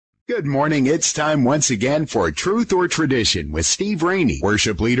Good morning. It's time once again for Truth or Tradition with Steve Rainey,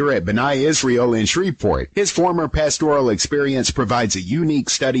 worship leader at B'nai Israel in Shreveport. His former pastoral experience provides a unique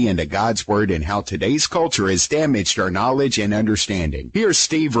study into God's Word and how today's culture has damaged our knowledge and understanding. Here's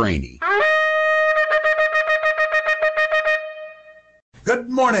Steve Rainey. Good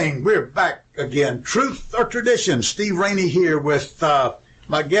morning. We're back again. Truth or Tradition. Steve Rainey here with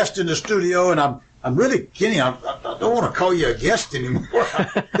my guest in the studio, and I'm really, Kenny, I don't want to call you a guest anymore.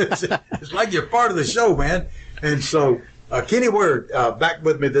 It's like you're part of the show, man. And so, Kenny Word back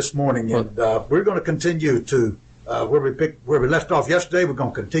with me this morning, and we're going to continue to where we left off yesterday. We're going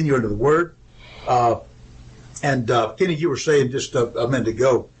to continue into the Word. And Kenny, you were saying just a minute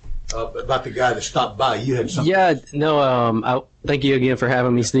ago about the guy that stopped by. You had something. Yeah, no, thank you again for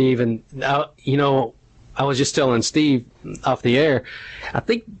having me, Steve. And, I was just telling Steve off the air, I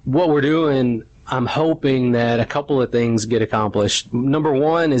think what we're doing, I'm hoping that a couple of things get accomplished. Number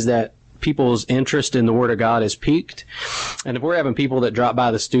one is that people's interest in the Word of God is piqued. And if we're having people that drop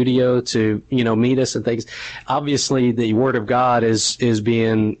by the studio to, meet us and things, obviously the Word of God is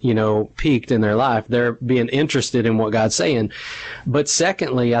being, piqued in their life. They're being interested in what God's saying. But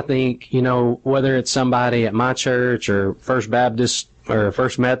secondly, I think, whether it's somebody at my church or First Baptist or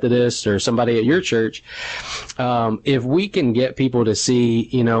First Methodist or somebody at your church, if we can get people to see,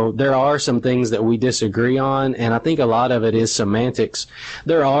 there are some things that we disagree on, and I think a lot of it is semantics.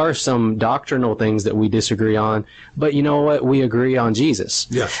 There are some doctrinal things that we disagree on, but you know what? We agree on Jesus.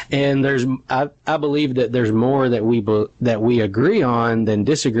 Yes. And I believe that there's more that we agree on than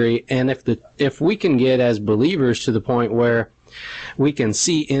disagree, and if we can get as believers to the point where we can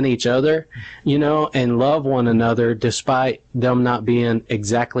see in each other, and love one another despite them not being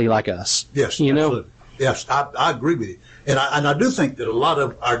exactly like us. Yes, absolutely. Yes, I agree with you, and I do think that a lot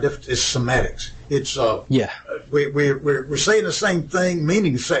of our difference is semantics. It's we're saying the same thing,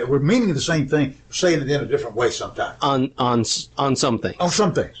 we're meaning the same thing, saying it in a different way sometimes. On some things. On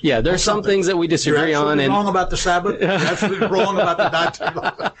some things. Yeah, there's some things that we disagree on. You're wrong about the Sabbath. You're absolutely wrong about the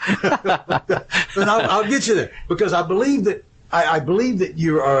dietary. And I'll get you there because I believe that. I believe that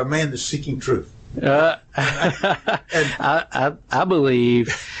you are a man that's seeking truth. I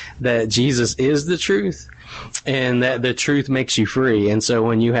believe that Jesus is the truth, and that the truth makes you free. And so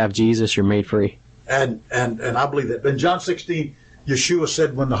when you have Jesus, you're made free. And I believe that. In John 16, Yeshua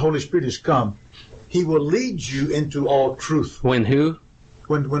said, when the Holy Spirit has come, he will lead you into all truth. When who?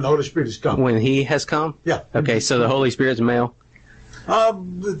 When the Holy Spirit has come. When he has come? Yeah. Okay, so the Holy Spirit's male?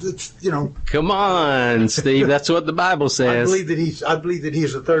 Come on, Steve. That's what the Bible says. I believe that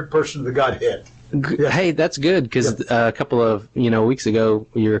he's the third person of the Godhead. Yeah. Hey, that's good because a couple of weeks ago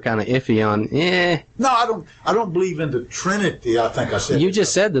you were kind of iffy on. No, I don't believe in the Trinity. I think I said you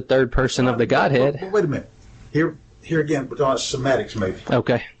just said the third person of the Godhead. But wait a minute. Here again, we're talking about semantics, maybe.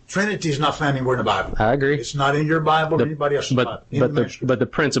 Okay. Trinity is not found anywhere in the Bible. I agree. It's not in your Bible or anybody else's Bible. But the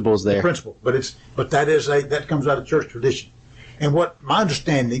principle's there. The principle, but that comes out of church tradition. And what my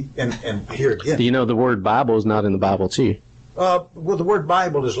understanding, and here again. Do you know the word Bible is not in the Bible too? Well, the word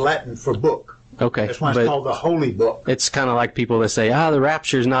Bible is Latin for book. Okay. That's why it's called the Holy Book. It's kind of like people that say, the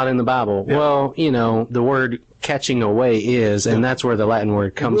rapture's not in the Bible. Yeah. Well, the word catching away is, and that's where the Latin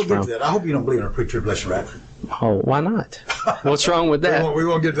word comes from. Get to that. I hope you don't believe in a pre-tribulation rapture. Oh, why not? What's wrong with that? We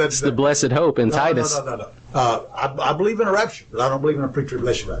won't get that. It's the blessed hope in Titus. No. I believe in a rapture, but I don't believe in a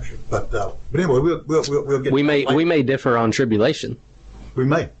pre-tribulation rapture. But anyway, we'll get. We may differ on tribulation. We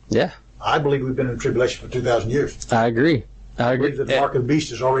may. Yeah. I believe we've been in tribulation for 2,000 years. I agree. I believe that the mark of the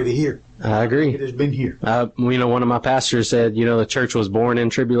beast is already here. I agree. It has been here. One of my pastors said, the church was born in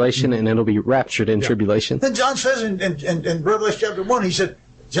tribulation and it'll be raptured in tribulation. Then John says in Revelation chapter 1, he said,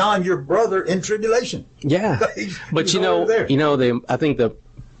 John, your brother in tribulation. Yeah. But I think the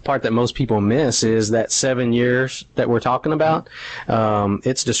part that most people miss is that 7 years that we're talking about.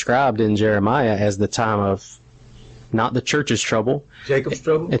 It's described in Jeremiah as the time of not the church's trouble. Jacob's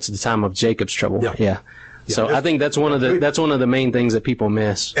trouble? It's the time of Jacob's trouble. Yeah. So I think that's one of the main things that people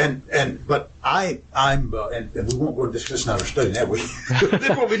miss. But I'm and we won't go to discuss our study that way. That's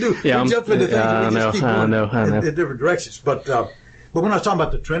what we do. Yeah, we jump into things and we just keep going in different directions. But when I was talking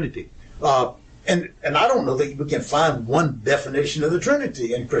about the Trinity, and I don't know that we can find one definition of the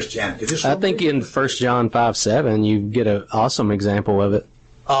Trinity in Christianity. I think in 1 John 5:7 you get an awesome example of it.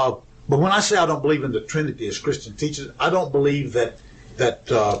 But when I say I don't believe in the Trinity as Christian teaches, I don't believe that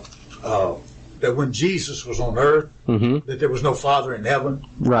when Jesus was on earth, that there was no Father in heaven.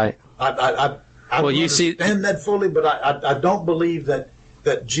 Right. I understand that fully, but I don't believe that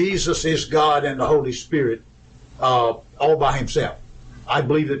Jesus is God and the Holy Spirit all by himself. I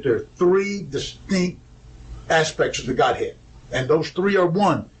believe that there are three distinct aspects of the Godhead, and those three are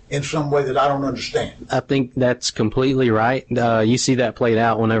one in some way that I don't understand. I think that's completely right. You see that played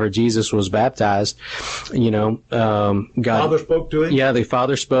out whenever Jesus was baptized. God. Father spoke to him. Yeah, the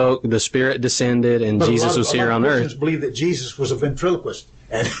Father spoke, the Spirit descended, and But Jesus was here on earth. Christians believe that Jesus was a ventriloquist.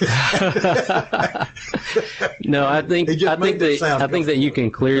 No, I think that you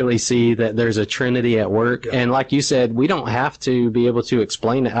can clearly see that there's a Trinity at work, and like you said, we don't have to be able to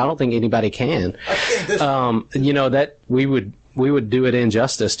explain it. I don't think anybody can. That we would do it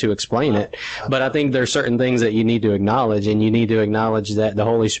injustice to explain it. But I think there are certain things that you need to acknowledge, and you need to acknowledge that the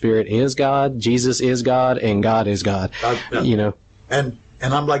Holy Spirit is God, Jesus is God, and God is God. And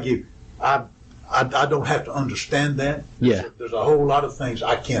I'm like you. I don't have to understand that. Yeah. There's a whole lot of things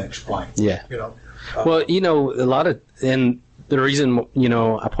I can't explain. Yeah. Well, a lot of, and the reason,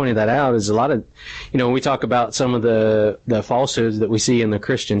 I pointed that out is a lot of, we talk about some of the falsehoods that we see in the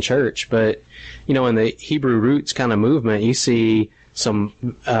Christian church, but, in the Hebrew roots kind of movement, you see some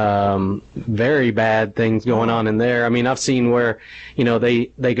very bad things going on in there. I mean, I've seen where,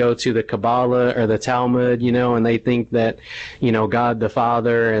 they go to the Kabbalah or the Talmud, and they think that, God the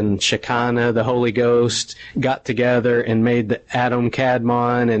Father and Shekinah, the Holy Ghost, got together and made the Adam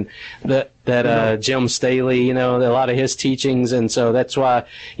Kadmon and that Jim Staley, a lot of his teachings. And so that's why,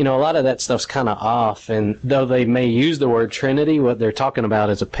 a lot of that stuff's kind of off. And though they may use the word Trinity, what they're talking about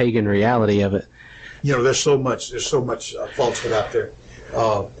is a pagan reality of it. There's so much falsehood out there.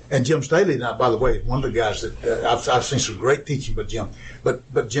 And Jim Staley, now, by the way, one of the guys that I've seen some great teaching by Jim,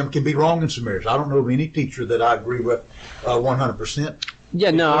 but Jim can be wrong in some areas. I don't know of any teacher that I agree with 100%.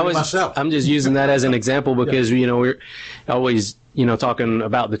 Yeah, no, I'm just using that as an example because we're always talking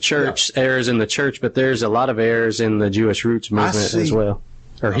about the church, errors in the church, but there's a lot of errors in the Jewish roots movement as well,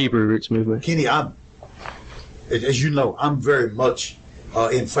 or Hebrew roots movement. Kenny, as you know, I'm very much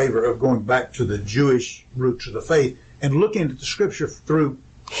in favor of going back to the Jewish roots of the faith and looking at the Scripture through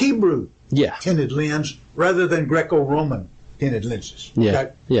Hebrew tinted lens rather than Greco-Roman tinted lenses. Yeah,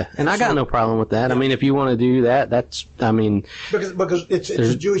 okay? Yeah, and I got no problem with that. Yeah. I mean, if you want to do that, because it's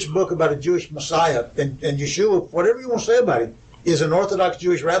a Jewish book about a Jewish Messiah, and Yeshua, whatever you want to say about him, is an Orthodox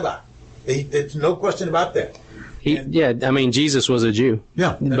Jewish rabbi. There's no question about that. Jesus was a Jew.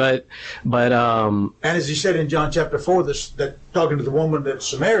 Yeah. But and as he said in John chapter 4, that talking to the woman at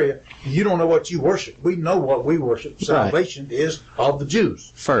Samaria, you don't know what you worship. We know what we worship. Salvation is of the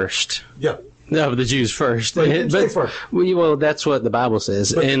Jews. First. Yeah. Of the Jews first. First. Well, that's what the Bible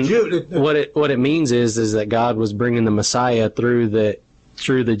says. But and what it means is that God was bringing the Messiah through the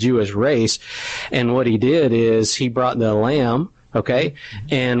Jewish race, and what he did is he brought the lamb. Okay,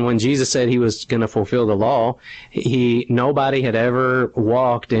 and when Jesus said he was going to fulfill the law, nobody had ever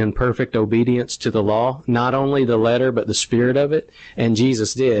walked in perfect obedience to the law, not only the letter but the spirit of it, and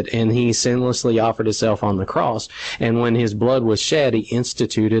Jesus did, and he sinlessly offered himself on the cross. And when his blood was shed, he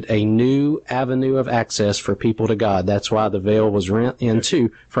instituted a new avenue of access for people to God. That's why the veil was rent in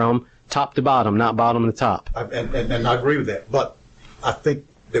two from top to bottom, not bottom to top. And I agree with that, but I think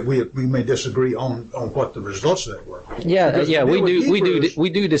that we may disagree on what the results of that were. We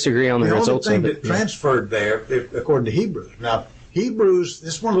do disagree on the results of it. The only thing that transferred there, according to Hebrews. Now, Hebrews,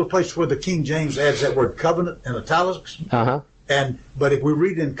 this is one of the places where the King James adds that word covenant in italics. Uh-huh. But if we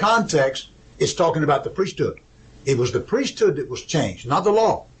read in context, it's talking about the priesthood. It was the priesthood that was changed, not the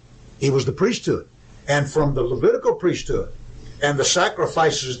law. It was the priesthood. And from the Levitical priesthood and the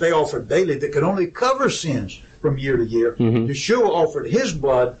sacrifices they offered daily that could only cover sins from year to year, Yeshua offered his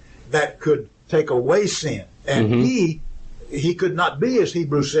blood that could take away sin. And he could not be, as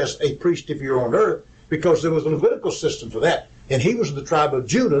Hebrews says, a priest if you're on earth, because there was a Levitical system for that. And he was of the tribe of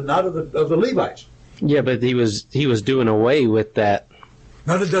Judah, not of the Levites. Yeah, but he was doing away with that.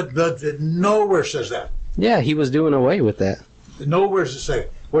 No, nowhere says that. Yeah, he was doing away with that. Nowhere does it say.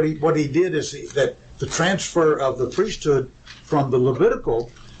 What he did is that the transfer of the priesthood from the Levitical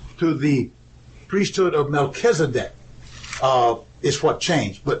to the priesthood of Melchizedek is what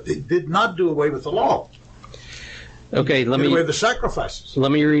changed, but it did not do away with the law. Okay, let me away with the sacrifices.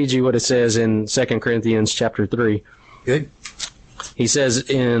 Let me read you what it says in 2 Corinthians chapter 3. Okay. He says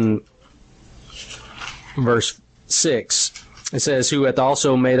in verse 6, it says, "Who hath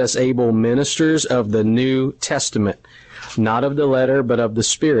also made us able ministers of the New Testament, not of the letter, but of the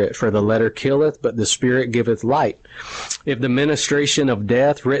Spirit. For the letter killeth, but the Spirit giveth light. If the ministration of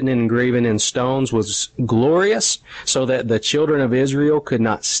death, written and engraven in stones, was glorious, so that the children of Israel could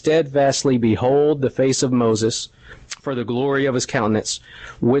not steadfastly behold the face of Moses, for the glory of his countenance,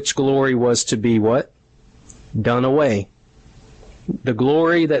 which glory was to be" what? Done away. The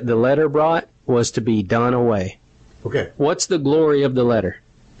glory that the letter brought was to be done away. Okay. What's the glory of the letter?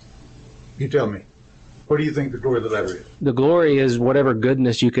 You tell me. What do you think the glory of the letter is? The glory is whatever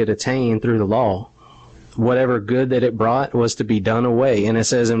goodness you could attain through the law. Whatever good that it brought was to be done away. And it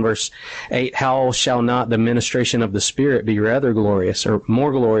says in verse 8, how shall not the ministration of the Spirit be rather glorious, or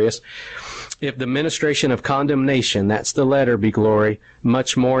more glorious? If the ministration of condemnation, that's the letter, be glory,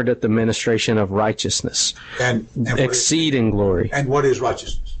 much more doth the ministration of righteousness And exceed in glory. And what is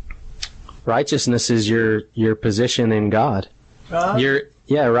righteousness? Righteousness is your position in God.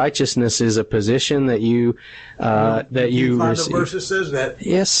 Righteousness is a position that you find receive. a verse that says that.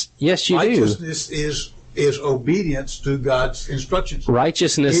 Yes, you do. Righteousness is obedience to God's instructions.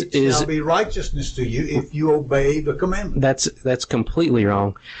 Righteousness it shall be righteousness to you if you obey the commandment. That's completely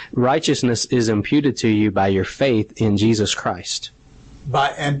wrong. Righteousness is imputed to you by your faith in Jesus Christ.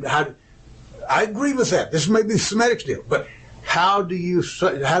 I agree with that. This may be the semantics deal, but how do you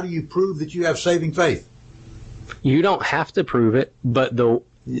prove that you have saving faith? You don't have to prove it, but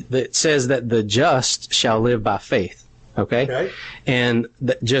it says that the just shall live by faith. Okay? And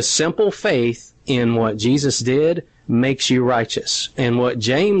just simple faith in what Jesus did makes you righteous. And what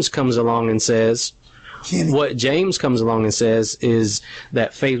James comes along and says is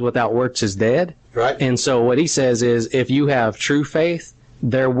that faith without works is dead. Right. And so what he says is if you have true faith,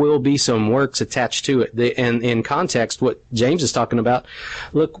 there will be some works attached to it. And in context, what James is talking about,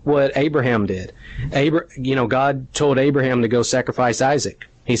 look what Abraham did. God told Abraham to go sacrifice Isaac.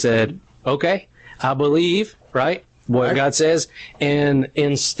 He said, okay, I believe, right? What God says. And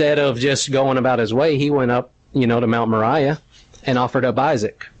instead of just going about his way, he went up, to Mount Moriah and offered up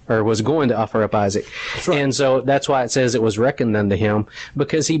Isaac, or was going to offer up Isaac. Right. And so that's why it says it was reckoned unto him,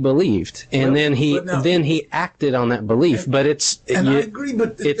 because he believed. And then he acted on that belief. I agree,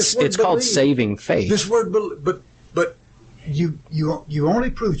 but it's called saving faith. This word, but you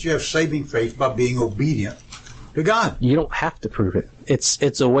only prove that you have saving faith by being obedient to God. You don't have to prove it.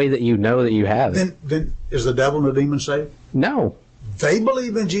 It's a way that you know that you have it. Then is the devil and the demon saved? No. They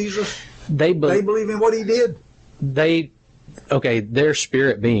believe in Jesus. They believe in what he did. They're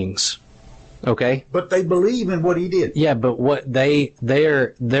spirit beings. Okay? But they believe in what he did. Yeah, but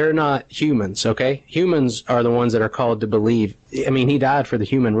they're not humans, okay? Humans are the ones that are called to believe. I mean, he died for the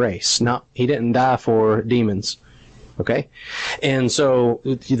human race. He didn't die for demons. Okay? And so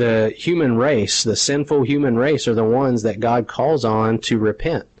the human race, the sinful human race, are the ones that God calls on to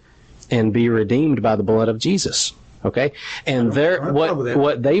repent and be redeemed by the blood of Jesus. Okay? And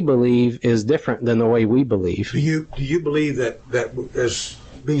what they believe is different than the way we believe. Do you believe that as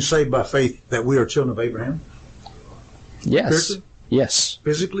being saved by faith that we are children of Abraham? Yes. Spiritually? Yes.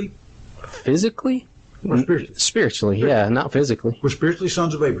 Physically? Physically? Or spiritually? Spiritually, yeah, not physically. We're spiritually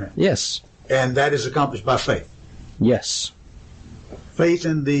sons of Abraham. Yes. And that is accomplished by faith. Yes. Faith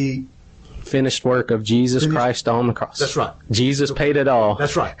in the finished work of Jesus Christ on the cross. That's right. Jesus paid it all.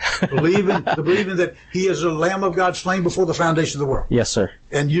 That's right. Believing that he is the Lamb of God slain before the foundation of the world. Yes, sir.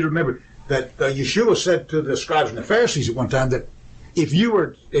 And you remember that Yeshua said to the scribes and the Pharisees at one time that if you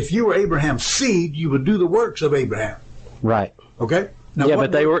were Abraham's seed, you would do the works of Abraham. Right. Okay? Now, yeah,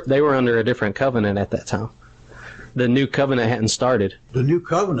 but they were under a different covenant at that time. The new covenant hadn't started. The new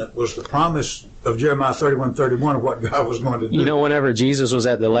covenant was the promise of Jeremiah 31:31 of what God was going to do. Whenever Jesus was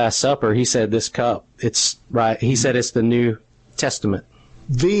at the Last Supper, he said, this cup, it's right. He said it's the New Testament.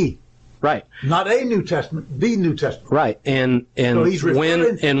 Right. Not a New Testament, the New Testament. Right. And so he's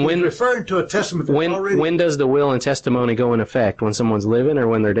referring to a testament that's already... When does the will and testimony go in effect? When someone's living or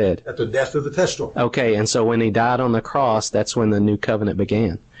when they're dead? At the death of the testator. Okay, and so when he died on the cross, that's when the new covenant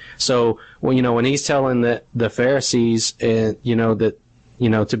began. So, when he's telling the Pharisees,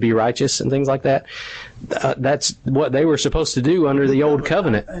 to be righteous and things like that, that's what they were supposed to do under the old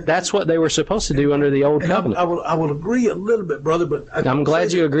covenant. That's what they were supposed to do under the old covenant. I will agree a little bit, brother, but I'm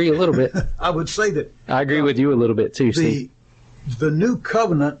glad you agree a little bit. I would say that I agree with you a little bit too, Steve. The new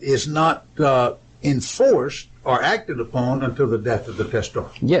covenant is not enforced or acted upon until the death of the testator.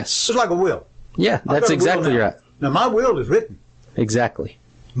 Yes, it's like a will. Yeah, that's exactly right. Now my will is written. Exactly.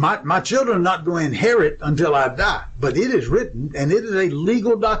 My children are not going to inherit until I die, but it is written, and it is a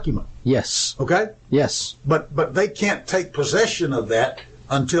legal document. Yes. Okay? Yes. But they can't take possession of that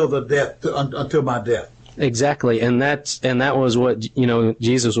until until my death. Exactly, and that was what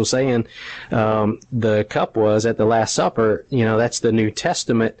Jesus was saying. The cup was at the Last Supper. That's the New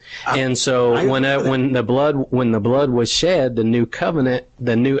Testament, and so when the blood was shed, the new covenant,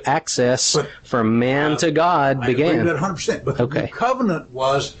 the new access from man to God began. I agree with that 100%. But the new covenant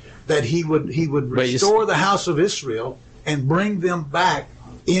was that he would restore the house of Israel and bring them back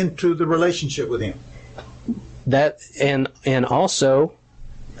into the relationship with him. That and also.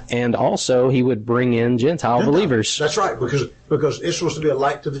 and also he would bring in Gentile believers. That's right, because it's supposed to be a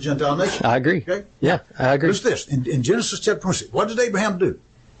light to the Gentile nation. I agree. Okay? Yeah, I agree. What's this? In Genesis chapter 26, what did Abraham do?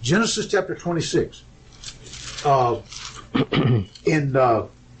 Genesis chapter 26, in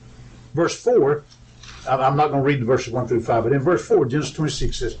verse 4, I'm not going to read the verses 1 through 5, but in verse 4, Genesis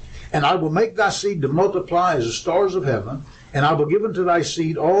 26 says, "And I will make thy seed to multiply as the stars of heaven, and I will give unto thy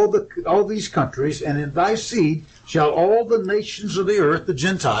seed all these countries, and in thy seed shall all the nations of the earth," the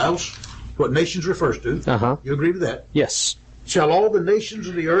Gentiles, what nations refers to. You agree with that? Yes. "Shall all the nations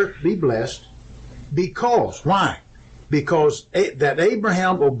of the earth be blessed, because," why? "Because that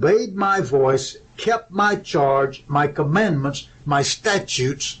Abraham obeyed my voice, kept my charge, my commandments, my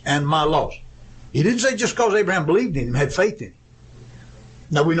statutes, and my laws." He didn't say just because Abraham believed in him, had faith in him.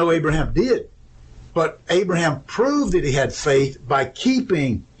 Now we know Abraham did, but Abraham proved that he had faith by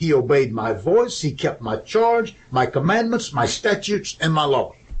he obeyed my voice, he kept my charge, my commandments, my statutes, and my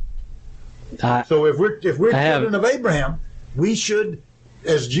laws. So if we're children of Abraham, we should,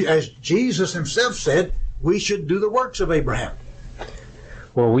 as Jesus himself said, we should do the works of Abraham.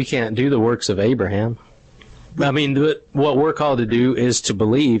 Well, we can't do the works of Abraham. I mean, what we're called to do is to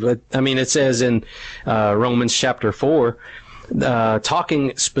believe. I mean, it says in Romans chapter 4,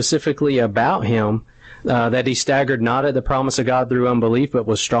 talking specifically about him, that he staggered not at the promise of God through unbelief, but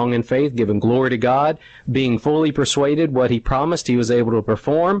was strong in faith, giving glory to God, being fully persuaded what he promised he was able to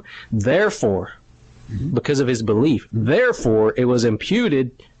perform. Therefore, because of his belief, therefore it was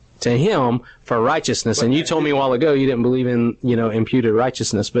imputed to him for righteousness. And you told me a while ago you didn't believe in, imputed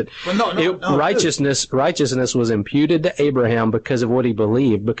righteousness, but righteousness was imputed to Abraham because of what he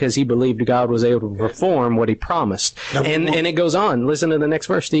believed, because he believed God was able to perform what he promised. And it goes on. Listen to the next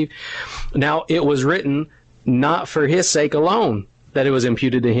verse, Steve. "Now it was written not for his sake alone that it was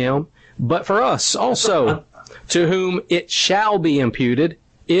imputed to him, but for us also, to whom it shall be imputed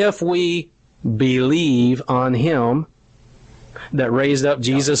if we believe on him that raised up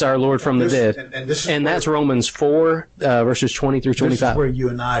Jesus our Lord from the dead." And that's Romans 4, verses 20 through 25. This is where you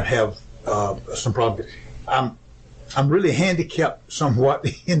and I have some problems. I'm really handicapped somewhat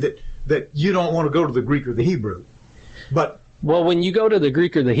in that you don't want to go to the Greek or the Hebrew. But well, when you go to the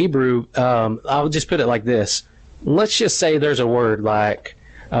Greek or the Hebrew, I'll just put it like this. Let's just say there's a word like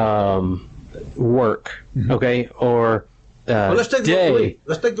work, okay, or well, let's take the word believe.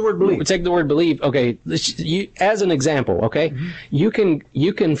 Let's take the word believe. We take the word believe. Okay, as an example. Okay, you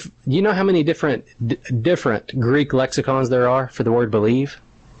know how many different Greek lexicons there are for the word believe?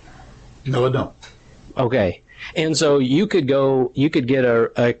 No, I don't. Okay. And so you could get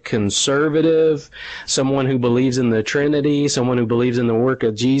a conservative, someone who believes in the Trinity, someone who believes in the work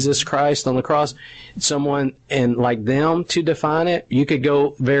of Jesus Christ on the cross, someone and like them to define it. You could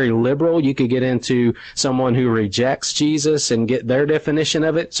go very liberal. You could get into someone who rejects Jesus and get their definition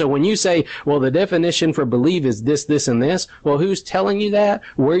of it. So when you say, well, the definition for believe is this, this, and this, well, who's telling you that?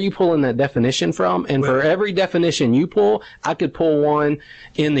 Where are you pulling that definition from? And for every definition you pull, I could pull one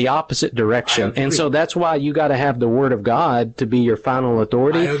in the opposite direction. And so that's why you got to have the Word of God to be your final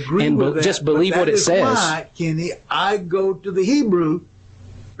authority. I agree and with that, just believe what it says. Why, Kenny, I go to the Hebrew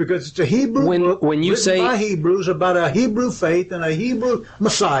because it's a Hebrew book when you written say by Hebrews about a Hebrew faith and a Hebrew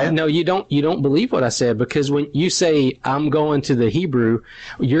Messiah. No, you don't believe what I said, because when you say I'm going to the Hebrew,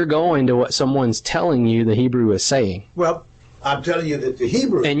 you're going to what someone's telling you the Hebrew is saying. Well, I'm telling you that the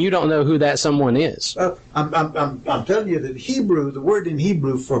Hebrew, and you don't know who that someone is. I'm telling you that Hebrew, the word in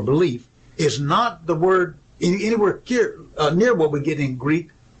Hebrew for belief, is not the word anywhere near what we get in Greek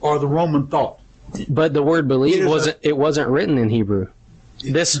or the Roman thought. But the word believe wasn't written in Hebrew.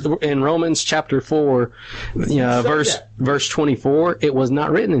 This in Romans chapter 4, verse 24, it was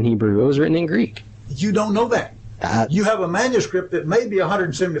not written in Hebrew. It was written in Greek. You don't know that. You have a manuscript that may be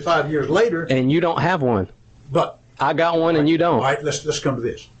 175 years later, and you don't have one. But I got one, and you don't. All right, let's come to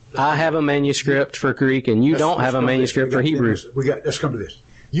this. I have a manuscript for Greek, and you don't have a manuscript for Hebrew. Let's come to this.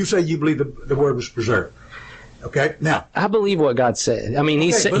 You say you believe the word was preserved. Okay, now I believe what God said. I mean,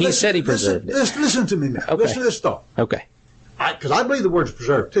 he said he preserved it. Listen to me now. Okay. Listen to this thought. Okay. Because I believe the word's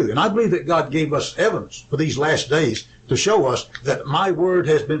preserved too, and I believe that God gave us evidence for these last days to show us that my word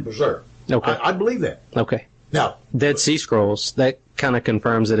has been preserved. Okay. I believe that. Okay. Now, Dead Sea Scrolls, that kind of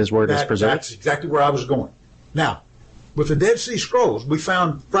confirms that his word is preserved. That's exactly where I was going. Now, with the Dead Sea Scrolls, we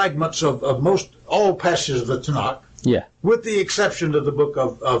found fragments of most all passages of the Tanakh. Yeah. With the exception of the book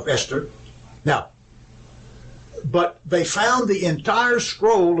of Esther. Now, but they found the entire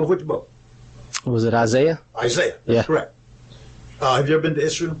scroll of which book? Was it Isaiah? Isaiah. That's correct. Have you ever been to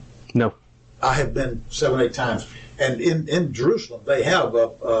Israel? No. I have been 7, 8 times. And in Jerusalem, they have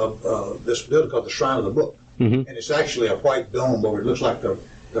this building called the Shrine of the Book. Mm-hmm. And it's actually a white dome over it. Looks like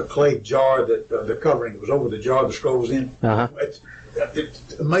the clay jar that the covering was over the jar the scroll was in. It's an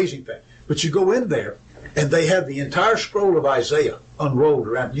amazing thing. But you go in there, and they have the entire scroll of Isaiah unrolled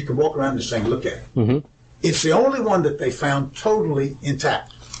around. You can walk around this thing, look at it. Mm-hmm. It's the only one that they found totally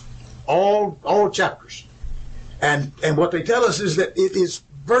intact, all chapters. And what they tell us is that it is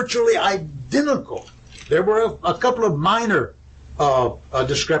virtually identical. There were a couple of minor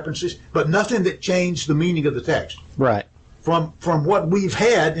discrepancies, but nothing that changed the meaning of the text. Right. From what we've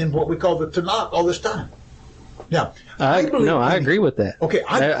had in what we call the Tanakh all this time. Now, I agree with that. Okay,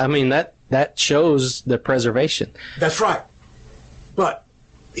 I mean that shows the preservation. That's right. But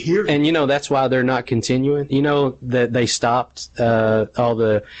here, and that's why they're not continuing. That they stopped all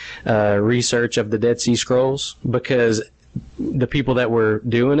the research of the Dead Sea Scrolls because the people that were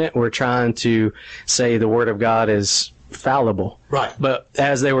doing it were trying to say the Word of God is fallible. Right. But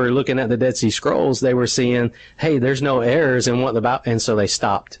as they were looking at the Dead Sea Scrolls, they were seeing, hey, there's no errors in what the Bible, and so they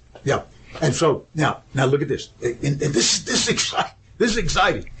stopped. Yeah. And so now look at this. And this is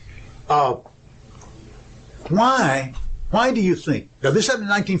exciting. Why do you think? Now this happened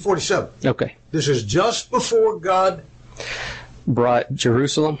in 1947. Okay. This is just before God brought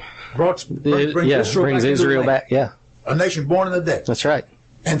Jerusalem. Brings Israel back. Yeah. A nation born in the day. That's right.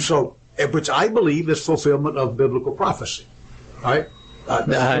 And so, which I believe is fulfillment of biblical prophecy. Right?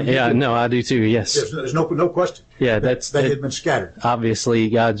 I do too. Yes. There's no question. Yeah, that had been scattered. Obviously,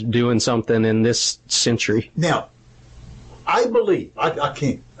 God's doing something in this century. Now, I believe I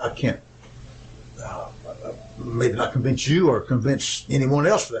can't maybe not convince you or convince anyone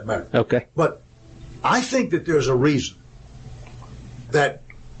else for that matter. Okay. But I think that there's a reason that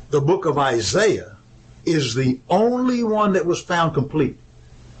the book of Isaiah is the only one that was found complete.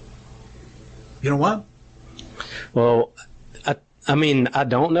 You know why? Well, I mean, I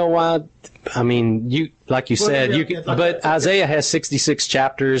don't know why. I mean, but Isaiah has 66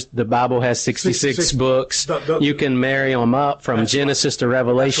 chapters. The Bible has 66 books. You can marry them up from Genesis to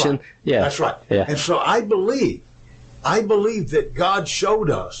Revelation. Right. Yeah, that's right. Yeah. And so I believe that God showed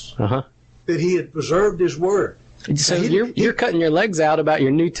us that He had preserved His Word. So you're cutting your legs out about your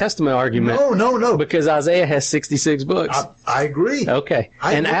New Testament argument. No. Because Isaiah has 66 books. I agree. Okay.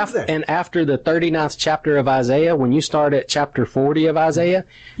 And after the 39th chapter of Isaiah, when you start at chapter 40 of Isaiah,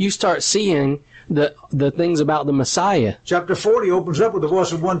 you start seeing the things about the Messiah. Chapter 40 opens up with the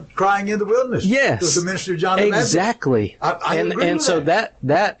voice of one crying in the wilderness. Yes. The minister John the Baptist. Exactly. I agree with so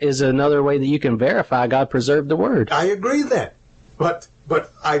that is another way that you can verify God preserved the Word. I agree with that.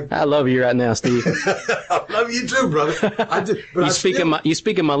 But I love you right now, Steve. I love you too, brother. You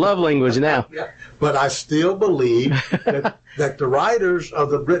speaking my love language now. Yeah, but I still believe that the writers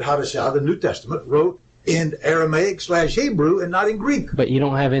of the Brit Hadashah, the New Testament, wrote in Aramaic/Hebrew and not in Greek. But you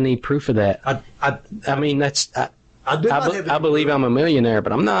don't have any proof of that. I mean, that's. I believe I'm a millionaire,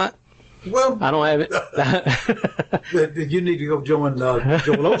 but I'm not. Well, I don't have it. You need to go join Joel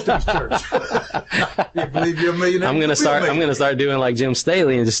Osteen's church. You believe you're a millionaire? I'm gonna start doing like Jim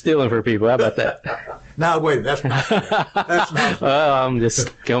Staley and just stealing for people. How about that? Now wait, that's not fair. That's not fair. Well, I'm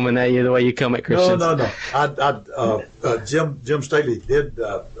just coming at you the way you come at Christians. No. Jim Staley did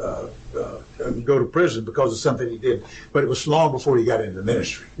go to prison because of something he did, but it was long before he got into the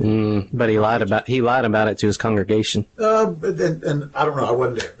ministry. But he lied about it to his congregation. And I don't know. I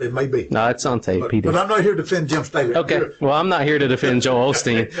wasn't there. It may be. No, it's on tape. But I'm not here to defend Jim Staley. Okay. Well, I'm not here to defend Joel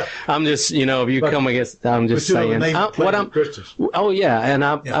Osteen. I'm just, if you come against, I'm just saying. I'm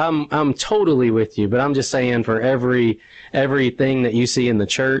totally with you. But I'm just saying for everything that you see in the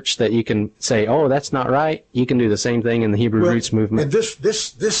church that you can say, oh, that's not right. You can do the same thing in the Hebrew Roots movement. And this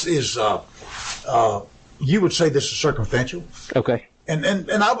is, you would say this is circumstantial. Okay. And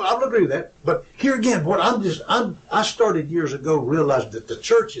I would agree with that. But here again, I started years ago realizing that the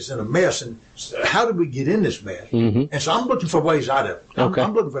church is in a mess, and how did we get in this mess? Mm-hmm. And so I'm looking for ways out of it.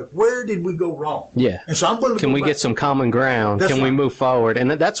 I'm looking for where did we go wrong? Yeah. And so I'm going to Can we get some common ground? Can we move forward? And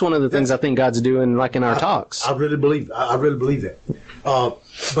that's one of the things I think God's doing, like in our talks. I really believe that.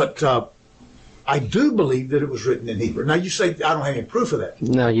 But I do believe that it was written in Hebrew. Now you say I don't have any proof of that.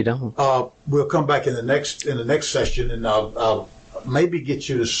 No, you don't. We'll come back in the next session, and I'll maybe get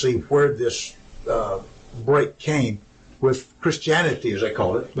you to see where this break came with Christianity, as they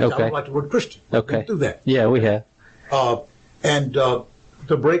call it. But I don't like the word Christian. Okay. We'll do that. Yeah, we have. And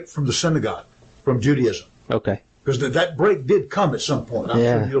the break from the synagogue, from Judaism. Okay. Because that break did come at some point. I'm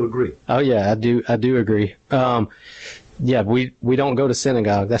sure you'll agree. Oh yeah, I do agree. Yeah, we don't go to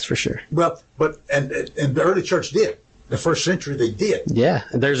synagogue, that's for sure. Well, and the early church did. The first century they did. Yeah,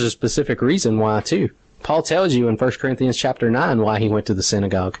 there's a specific reason why too. Paul tells you in 1 Corinthians chapter 9 why he went to the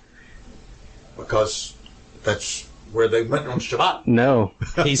synagogue. Because that's where they went on Shabbat. No,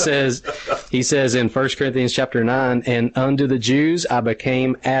 he says in 1 Corinthians chapter 9, and unto the Jews I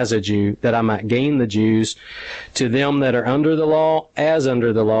became as a Jew, that I might gain the Jews. To them that are under the law, as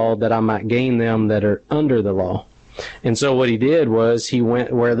under the law, that I might gain them that are under the law. And so what he did was he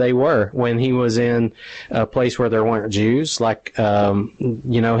went where they were. When he was in a place where there weren't Jews, like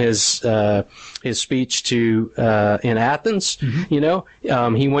his speech to in Athens, he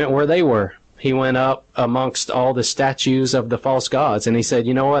went where they were. He went up amongst all the statues of the false gods, and he said,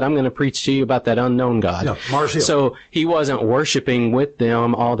 you know what, I'm going to preach to you about that unknown God. Yeah, Mars Hill. So he wasn't worshiping with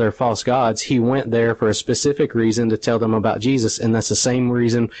them all their false gods. He went there for a specific reason to tell them about Jesus, and that's the same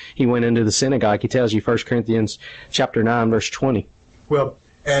reason he went into the synagogue. He tells you 1 Corinthians chapter 9, verse 20. Well,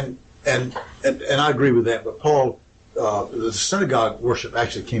 and I agree with that, but Paul, the synagogue worship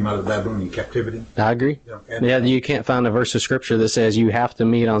actually came out of Babylonian captivity. I agree. You can't find a verse of scripture that says you have to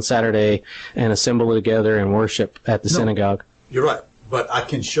meet on Saturday and assemble together and worship at the synagogue. You're right. But I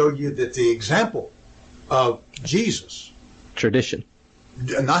can show you that the example of Jesus. Tradition.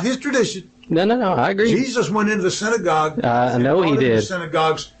 Not his tradition. No, I agree. Jesus went into the synagogue. I know he did. The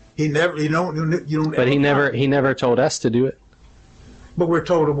synagogues. He never, you don't. But he never told us to do it. But we're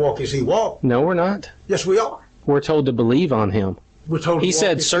told to walk as he walked. No, we're not. Yes, we are. We're told to believe on him. We're told he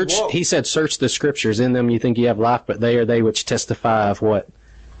said, search the scriptures. In them you think you have life, but they are they which testify of what?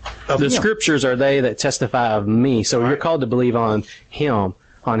 The scriptures are they that testify of me. So you're called to believe on him,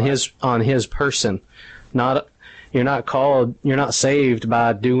 on his person. You're not saved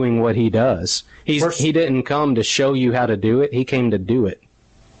by doing what he does. He didn't come to show you how to do it. He came to do it.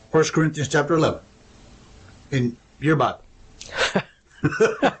 1 Corinthians chapter 11. In your Bible.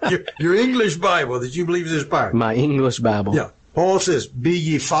 your English Bible that you believe is inspired. My English Bible. Yeah. Paul says, be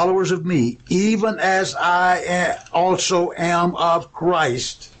ye followers of me, even as I also am of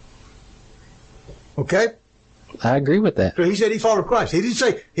Christ. Okay? I agree with that. So he said he followed Christ. He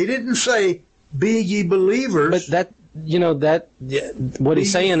didn't say, be ye believers. But what he's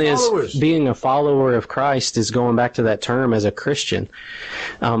saying is being a follower of Christ is going back to that term as a Christian.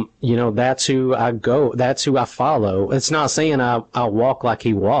 That's who I go. That's who I follow. It's not saying I walk like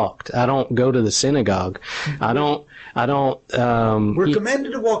he walked. I don't go to the synagogue. I don't. We're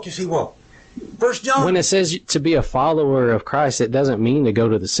commanded to walk as he walked. 1 John. When it says to be a follower of Christ, it doesn't mean to go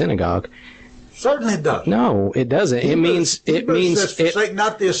to the synagogue. Certainly it does. No, it doesn't. It means forsake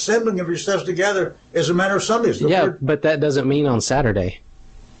not the assembling of yourselves together as a matter of Sundays. But that doesn't mean on Saturday.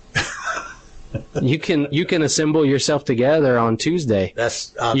 You can assemble yourself together on Tuesday.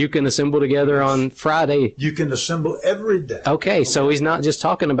 You can assemble together on Friday. You can assemble every day. Okay, so he's not just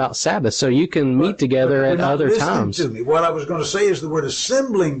talking about Sabbath. So you can meet together at other times. To me. What I was going to say is the word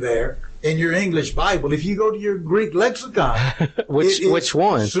assembling there in your English Bible. If you go to your Greek lexicon, which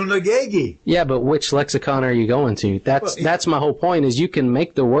one? Synagogge. Yeah, but which lexicon are you going to? That's my whole point. Is you can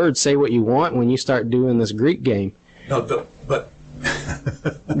make the word say what you want when you start doing this Greek game. No, but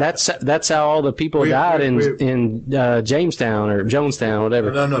that's how all the people died in Jamestown or Jonestown,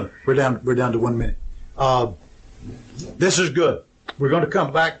 whatever. No. We're down to 1 minute. This is good. We're going to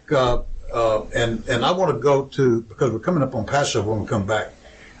come back, and I want to go to, because we're coming up on Passover when we come back.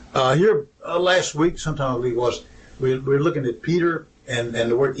 Here last week, sometime I believe it was, we were looking at Peter and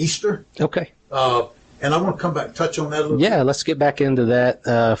the word Easter. Okay. And I want to come back and touch on that a little bit. Yeah, let's get back into that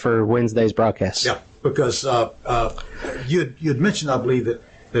for Wednesday's broadcast. Yeah, because you'd mentioned, I believe,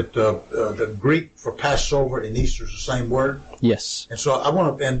 that the Greek for Passover and Easter is the same word. Yes. And so I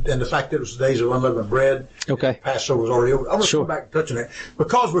want to, and the fact that it was the days of unleavened bread. Okay. Passover was already over. I want to come back and touch on that.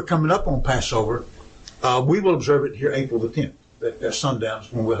 Because we're coming up on Passover, we will observe it here April the 10th. At sundown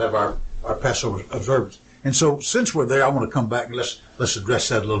when we'll have our Passover observance. And so since we're there, I want to come back and let's address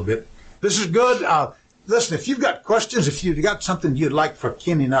that a little bit. This is good. Listen, if you've got questions, if you've got something you'd like for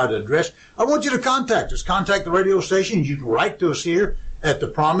Kenny and I to address, I want you to contact us. Contact the radio station. You can write to us here at the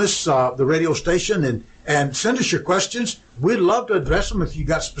Promise, the radio station, and send us your questions. We'd love to address them if you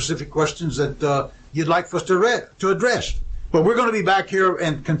got specific questions that you'd like for us to address. But we're going to be back here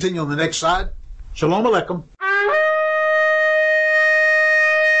and continue on the next side. Shalom Aleichem.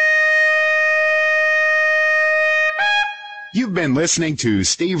 You've been listening to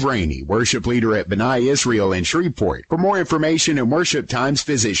Steve Rainey, worship leader at B'nai Israel in Shreveport. For more information and worship times,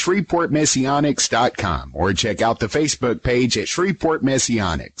 visit ShreveportMessianics.com or check out the Facebook page at Shreveport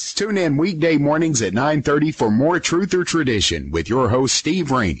Messianics. Tune in weekday mornings at 9:30 for more Truth or Tradition with your host, Steve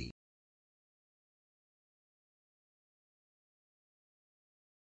Rainey.